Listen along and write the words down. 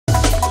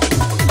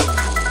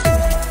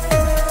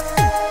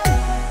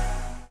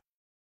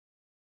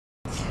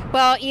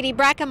Well, Edie,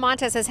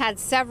 Bracamontes has had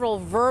several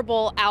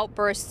verbal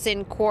outbursts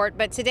in court,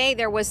 but today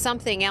there was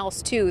something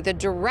else too, the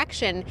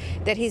direction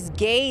that his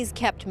gaze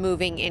kept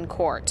moving in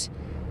court.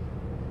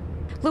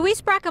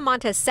 Luis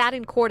Bracamontes sat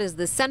in court as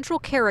the central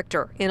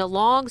character in a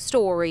long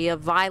story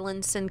of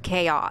violence and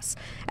chaos.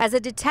 As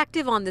a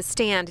detective on the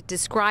stand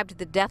described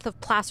the death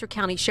of Placer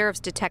County Sheriff's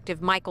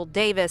Detective Michael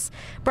Davis,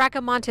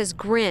 Bracamontes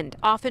grinned,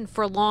 often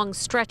for long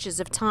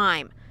stretches of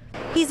time.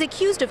 He's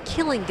accused of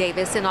killing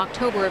Davis in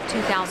October of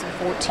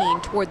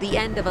 2014 toward the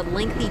end of a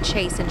lengthy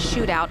chase and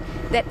shootout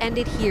that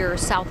ended here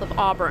south of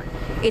Auburn.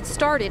 It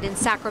started in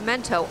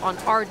Sacramento on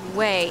Arden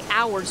Way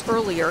hours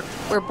earlier,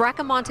 where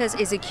Bracamontes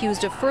is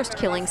accused of first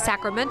killing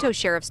Sacramento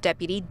Sheriff's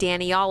Deputy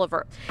Danny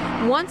Oliver.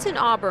 Once in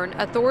Auburn,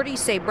 authorities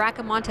say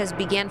Bracamontes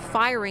began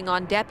firing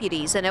on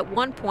deputies and at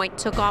one point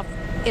took off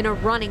in a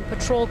running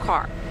patrol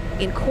car.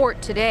 In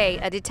court today,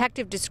 a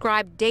detective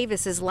described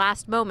Davis's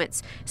last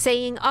moments,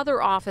 saying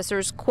other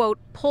officers, quote,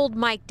 pulled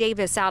Mike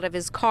Davis out of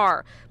his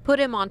car, put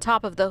him on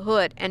top of the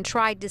hood, and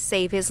tried to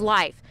save his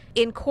life.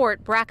 In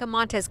court,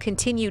 Bracamontes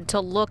continued to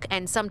look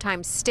and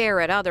sometimes stare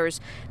at others.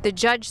 The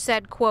judge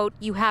said, quote,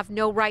 you have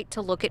no right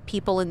to look at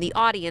people in the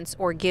audience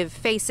or give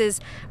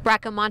faces.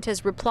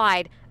 Bracamontes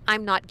replied,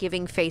 I'm not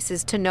giving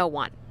faces to no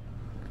one.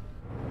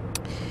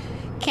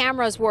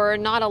 Cameras were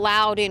not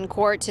allowed in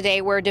court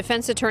today, where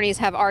defense attorneys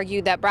have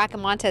argued that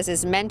Bracamontes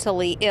is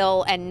mentally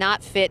ill and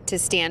not fit to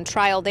stand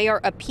trial. They are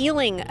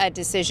appealing a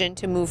decision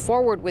to move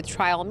forward with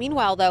trial.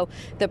 Meanwhile, though,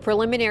 the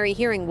preliminary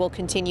hearing will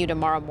continue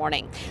tomorrow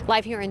morning.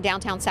 Live here in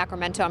downtown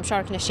Sacramento, I'm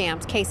Charlotte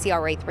Shams,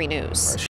 KCRA 3 News.